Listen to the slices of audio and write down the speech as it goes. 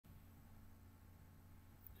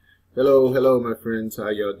Hello, my friends. How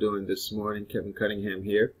y'all doing this morning? Kevin Cunningham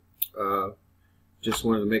here. Just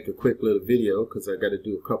wanted to make a quick little video because I got to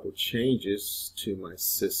do a couple changes to my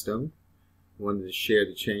system. Wanted to share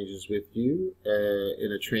the changes with you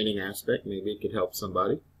in a training aspect. Maybe it could help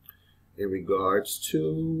somebody in regards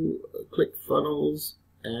to Clickfunnels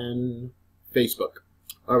and Facebook.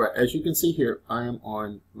 All right, as you can see here, I am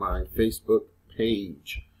on my Facebook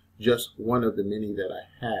page, just one of the many that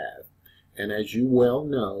I have. And as you well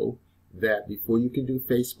know, that before you can do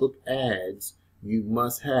Facebook ads, you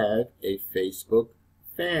must have a Facebook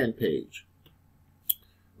fan page,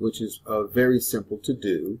 which is very simple to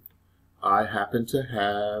do. I happen to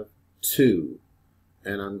have two,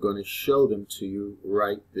 and I'm going to show them to you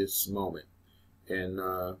right this moment. And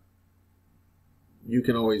you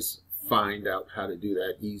can always find out how to do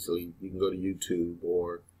that easily. You can go to YouTube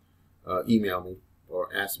or email me or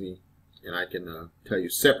ask me, and I can tell you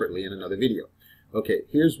separately in another video. Okay,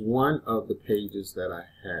 here's one of the pages that I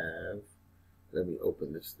have. Let me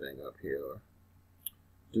open this thing up here.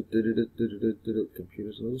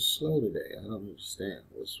 Computer's a little slow today. I don't understand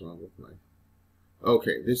what's wrong with my...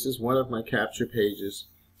 Okay, this is one of my capture pages.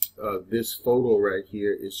 This photo right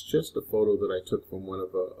here is just a photo that I took from one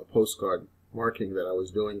of a postcard marking that I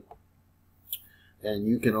was doing. And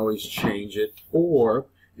you can always change it, or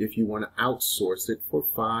if you want to outsource it for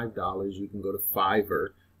 $5, you can go to Fiverr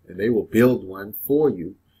and they will build one for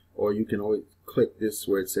you. Or you can always click this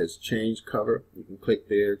where it says change cover. You can click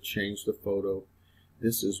there, change the photo.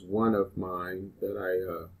 This is one of mine that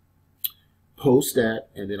I post at,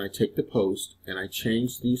 and then I take the post and I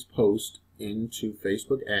change these posts into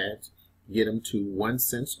Facebook ads, get them to 1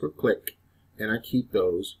 cent per click, and I keep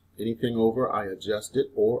those. Anything over, I adjust it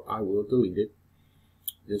or I will delete it.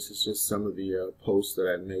 This is just some of the posts that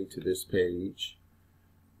I made to this page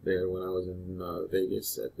there when I was in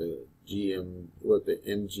Vegas at the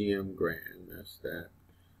MGM Grand. That's that.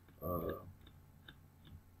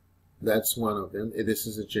 That's one of them. This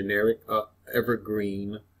is a generic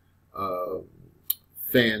evergreen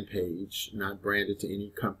fan page, not branded to any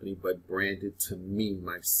company, but branded to me,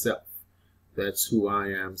 myself. That's who I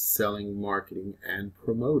am selling, marketing, and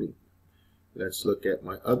promoting. Let's look at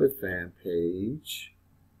my other fan page.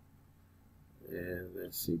 And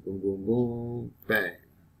let's see, boom, boom, boom, bang.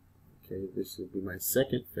 Okay, this will be my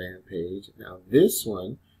second fan page. Now this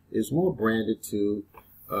one is more branded to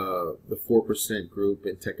the 4% group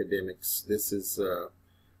and Techademics. This is a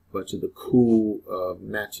bunch of the cool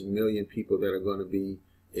matching million people that are going to be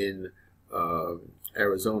in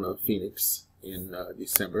Arizona, Phoenix in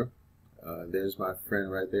December. There's my friend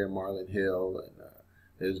right there, Marlon Hill, and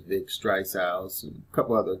there's Vic Stricehouse and a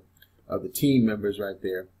couple other of the team members right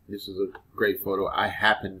there. This is a great photo. I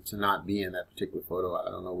happen to not be in that particular photo.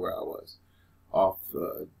 I don't know where I was, off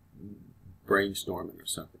brainstorming or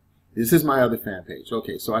something. This is my other fan page.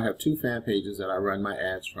 Okay, so I have two fan pages that I run my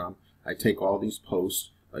ads from. I take all these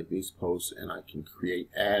posts, like these posts, and I can create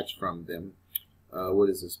ads from them. What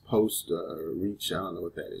is this post reach? I don't know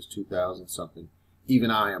what that is, 2,000 something.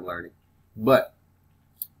 Even I am learning. But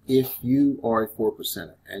if you are a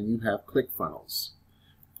 4%er and you have Clickfunnels,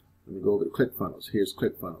 let me go over to Clickfunnels. Here's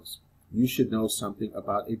Clickfunnels. You should know something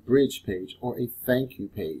about a bridge page or a thank you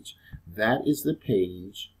page. That is the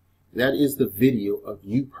page, that is the video of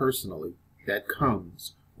you personally that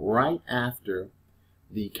comes right after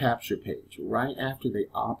the capture page. Right after they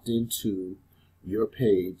opt into your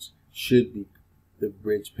page should be the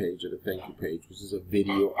bridge page or the thank you page, which is a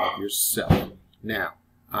video of yourself. Now,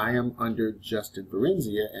 I am under Justin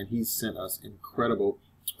Berenzia, and he sent us incredible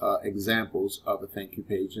examples of a thank you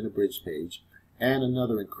page and a bridge page, and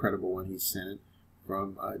another incredible one he sent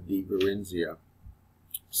from D. Berenzia.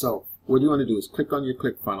 So what you want to do is click on your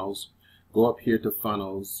ClickFunnels, go up here to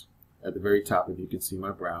funnels at the very top, if you can see my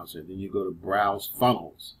browser, then you go to browse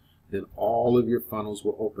funnels, then all of your funnels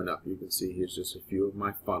will open up. You can see here's just a few of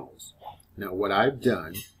my funnels. Now what I've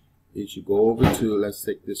done is you go over to, let's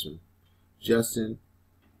take this one, Justin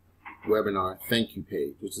webinar thank you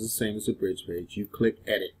page, which is the same as the bridge page. You click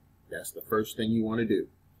edit. That's the first thing you want to do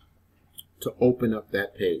to open up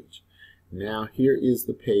that page. Now here is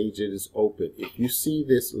the page that is open. If you see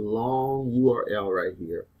this long URL right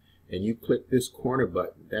here and you click this corner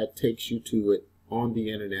button, that takes you to it on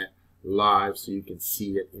the internet live so you can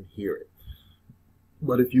see it and hear it.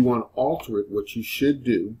 But if you want to alter it, what you should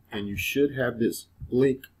do, and you should have this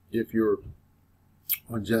link if you're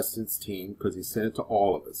on Justin's team because he sent it to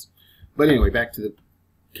all of us. But anyway, back to the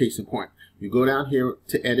case in point. You go down here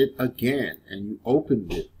to edit again, and you open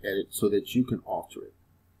the edit so that you can alter it.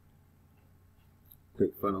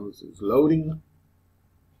 Clickfunnels is loading.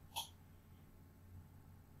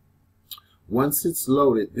 Once it's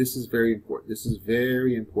loaded, this is very important. This is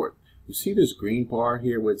very important. You see this green bar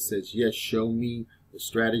here where it says, yes, show me the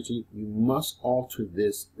strategy? You must alter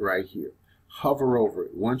this right here. Hover over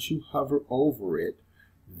it. Once you hover over it,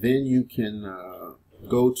 then you can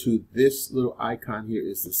go to this little icon here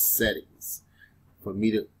is the settings for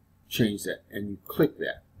me to change that. And you click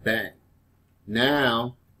that. Bang.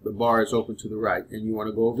 Now the bar is open to the right, and you want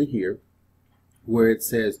to go over here where it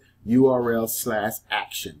says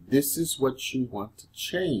URL/action. This is what you want to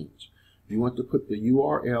change. You want to put the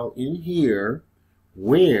URL in here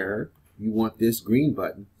where you want this green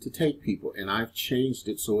button to take people. And I've changed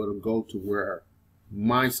it so it'll go to where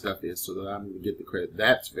my stuff is so that I'm going to get the credit.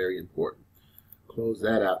 That's very important. Close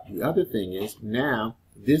that out. The other thing is now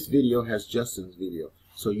this video has Justin's video.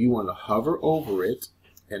 So you want to hover over it.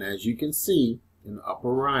 And as you can see in the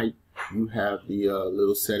upper right, you have the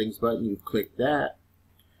little settings button. You click that.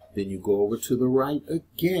 Then you go over to the right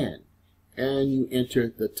again. And you enter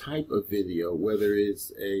the type of video, whether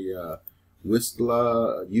it's a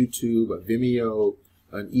Whistler, a YouTube, a Vimeo,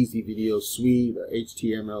 an Easy Video Suite, a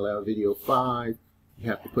HTML Video 5. You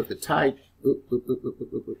have to put the type. You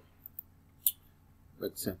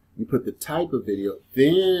put the type of video.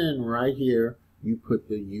 Then right here, you put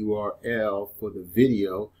the URL for the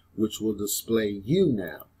video, which will display you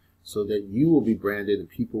now, so that you will be branded and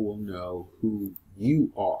people will know who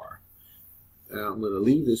you are. And I'm going to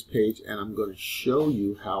leave this page and I'm going to show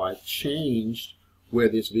you how I changed where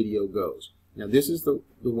this video goes. Now this is the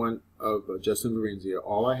one of Justin Lorenzia.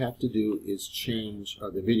 All I have to do is change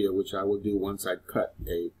the video, which I will do once I cut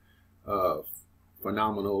a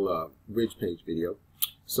phenomenal bridge page video.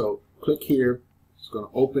 So click here. It's going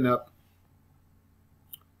to open up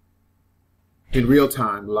in real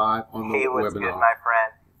time, live on the webinar. Good, my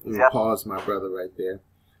friend. We'll pause my brother right there.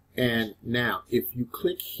 And now, if you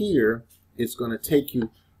click here, it's going to take you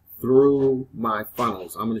through my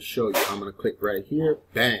funnels. I'm going to show you. I'm going to click right here.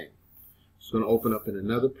 Bang. It's going to open up in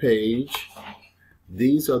another page.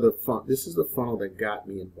 These are the this is the funnel that got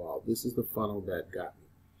me involved. This is the funnel that got me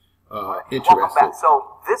interested. Welcome back.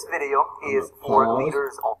 So this video is for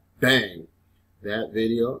leaders. Bang. That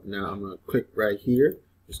video. Now I'm going to click right here.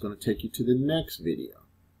 It's going to take you to the next video.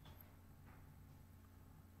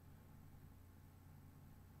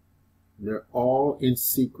 They're all in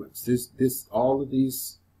sequence. All of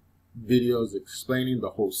these videos explaining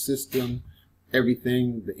the whole system,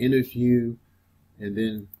 everything, the interview, and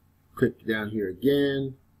then click down here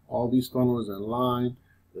again. All these funnels are in line.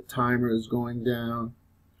 The timer is going down.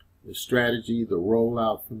 The strategy, the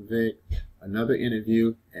rollout from Vic, another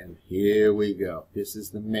interview, and here we go. This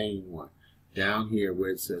is the main one. Down here where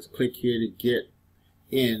it says click here to get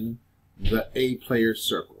in the A player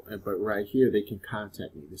circle. But right here they can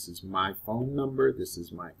contact me. This is my phone number. This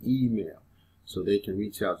is my email. So they can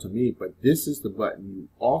reach out to me. But this is the button you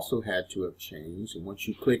also had to have changed. And once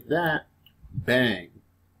you click that, bang,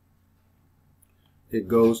 it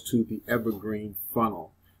goes to the evergreen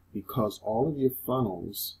funnel. Because all of your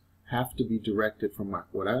funnels have to be directed from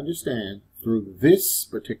what I understand through this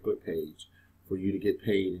particular page for you to get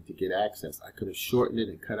paid and to get access. I could have shortened it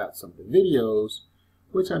and cut out some of the videos,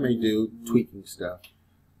 which I may do, tweaking stuff.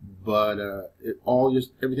 But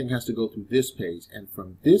everything has to go through this page. And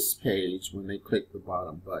from this page, when they click the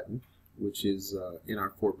bottom button, which is in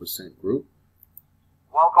our 4% group.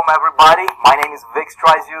 Welcome everybody. My name is Vic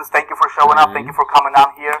Strizius. Thank you for showing up. Thank you for coming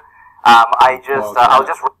out here.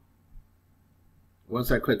 Once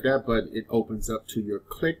I click that button, it opens up to your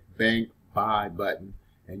ClickBank Buy button.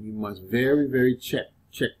 And you must very, very check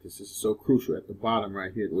this. This is so crucial at the bottom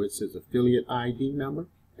right here where it says affiliate ID number.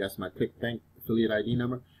 That's my ClickBank affiliate ID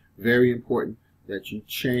number. Very important that you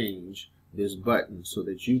change this button so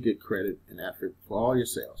that you get credit and effort for all your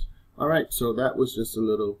sales. All right, so that was just a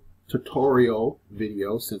little tutorial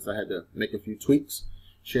video since I had to make a few tweaks,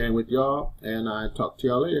 sharing with y'all, and I talk to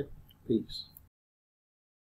y'all later. Peace.